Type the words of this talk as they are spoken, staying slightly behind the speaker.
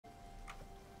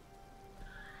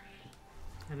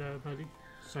Hello everybody,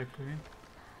 Cycling,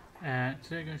 and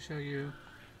today I'm going to show you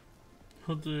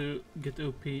how to get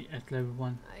OP at level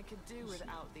 1. I could do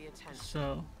without the attention.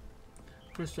 So,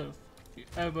 first off,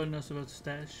 everybody knows about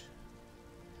stash,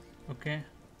 okay?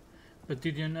 But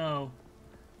did you know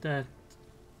that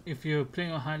if you're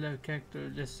playing a high level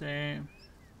character, let's say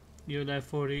you're level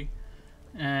 40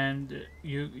 and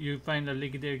you find a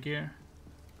legendary gear,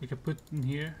 you can put it in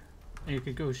here and you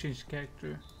can go change the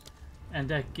character. And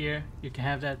that gear, you can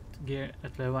have that gear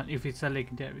at level 1 if it's a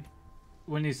legendary.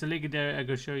 When it's a legendary, I'm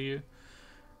gonna show you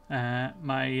I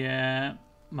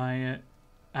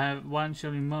have one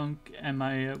Shaolin monk and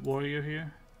my warrior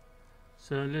here.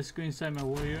 So let's go inside my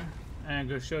warrior and I'm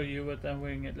gonna show you what I'm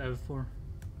wearing at level 4.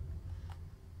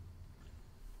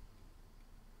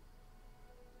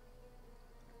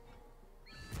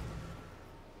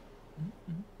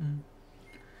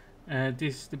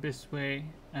 This is the best way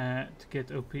to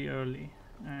get OP early.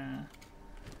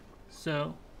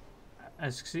 So,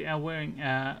 as you can see, I'm wearing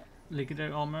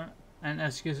legendary armor, and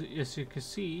as you can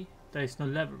see, there is no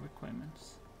level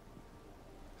requirements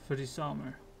for this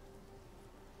armor.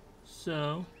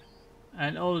 So,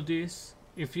 and all this,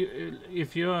 if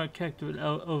you are a character with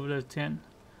over level 10,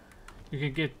 you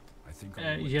can get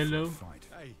yellow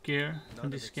gear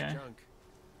from this guy.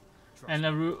 And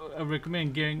I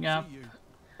recommend gearing up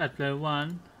at level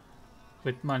 1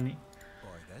 with money.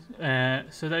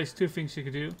 So there's two things you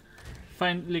can do.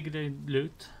 Find legendary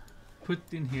loot, put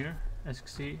it in here, as you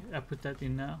can see, I put that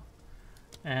in now.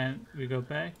 And we go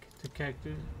back to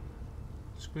character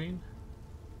screen.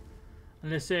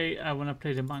 And let's say I want to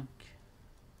play the monk.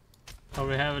 I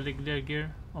already have a legendary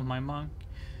gear on my monk,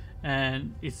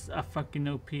 and it's a fucking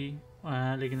OP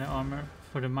legendary armor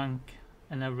for the monk.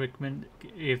 And I recommend,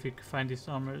 if you can find this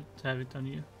armor, to have it on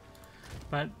you.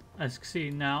 But as you can see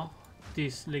now,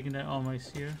 this legendary armor is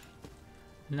here.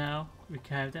 Now we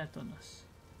can have that on us.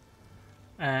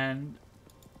 And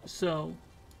so,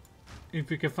 if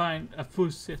you can find a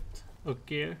full set of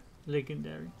gear,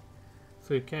 legendary,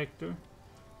 for your character,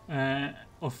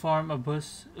 or farm a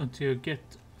boss until you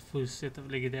get a full set of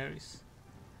legendaries.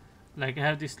 Like I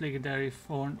have this legendary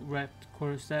thorn wrapped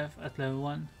quarterstaff at level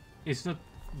 1. It's not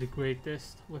the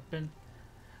greatest weapon,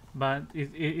 but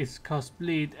it's cost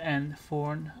bleed and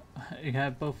thorn. You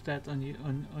have both that on you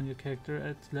on your character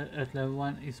at level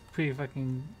 1. It's pretty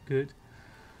fucking good.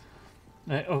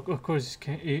 Of course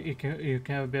you can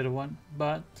have a better one,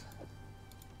 but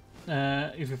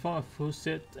if you farm a full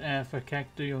set for a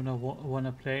character you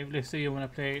wanna play, let's say you wanna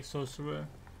play sorcerer,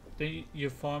 then you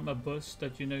farm a boss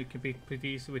that you know you can beat pretty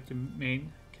easy with your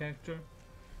main character.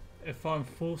 Farm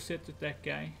full set with that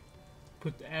guy,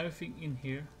 put everything in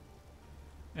here.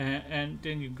 And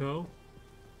then you go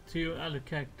to your other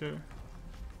character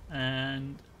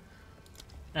and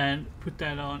put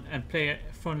that on and play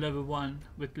from level 1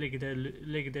 with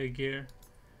legendary gear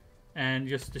and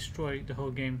just destroy the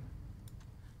whole game,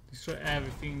 destroy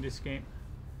everything in this game.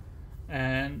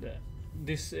 And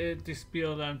this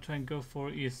build I'm trying to go for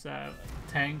is a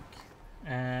tank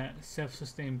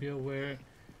self-sustained build where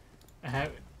I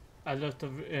have a lot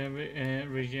of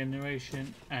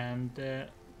regeneration and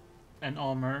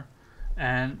armor,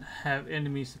 and have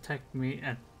enemies attack me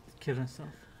and kill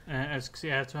themselves. As you can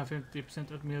see, I have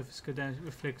 250% of my physical damage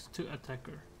reflects to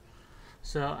attacker.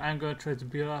 So I'm gonna try to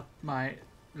build up my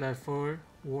level 4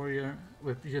 warrior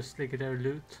with just legendary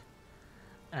loot,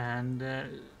 and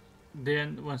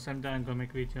then once I'm done, I'm gonna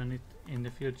make a video on it in the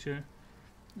future.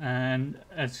 And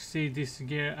as you see, this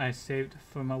gear I saved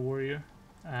for my warrior.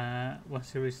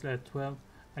 Once he reaches level 12,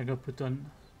 I'm gonna put on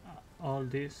all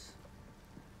this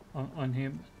on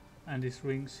him and these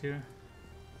rings here,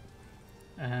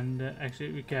 and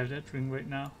actually we can have that ring right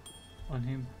now on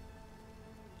him,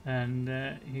 and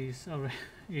he's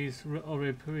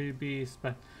already pretty beast.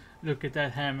 But look at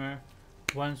that hammer.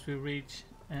 Once we reach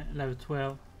level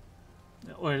 12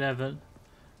 or 11,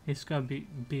 he's gonna be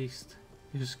beast.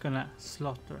 He's just gonna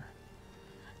slaughter.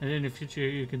 And then in the future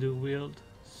you can do wield,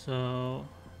 so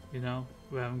you know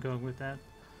where I'm going with that.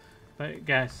 But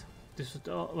guys, this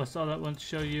was all I want to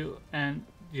show you, and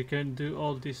you can do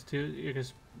all this too. You can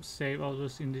save all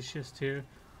those in the chest here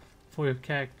for your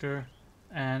character,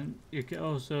 and you can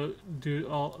also do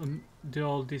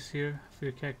all this here for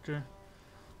your character,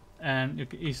 and you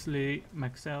can easily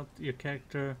max out your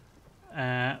character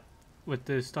with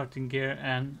the starting gear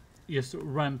and just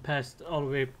run past all the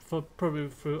way probably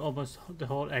through almost the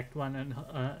whole Act 1 and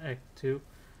Act 2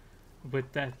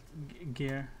 with that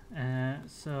gear.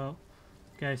 So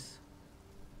guys,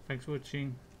 thanks for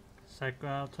watching. Psycho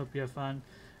out, hope you have fun.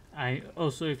 I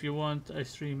also, if you want, I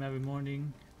stream every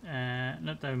morning,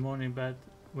 not every morning but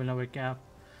when I wake up.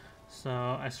 So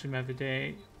I stream every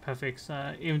day, perfect.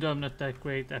 Even though I'm not that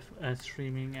great at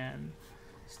streaming and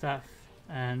stuff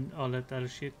and all that other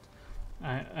shit,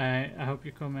 I hope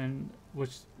you come and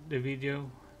watch the video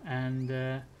and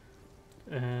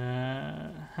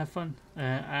have fun.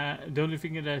 The only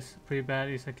thing that's pretty bad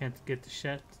is I can't get the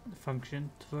chat function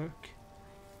to work.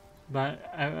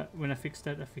 But when I fix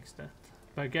that, I fix that.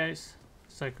 But guys,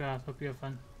 Psycho out. Hope you have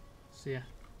fun. See ya.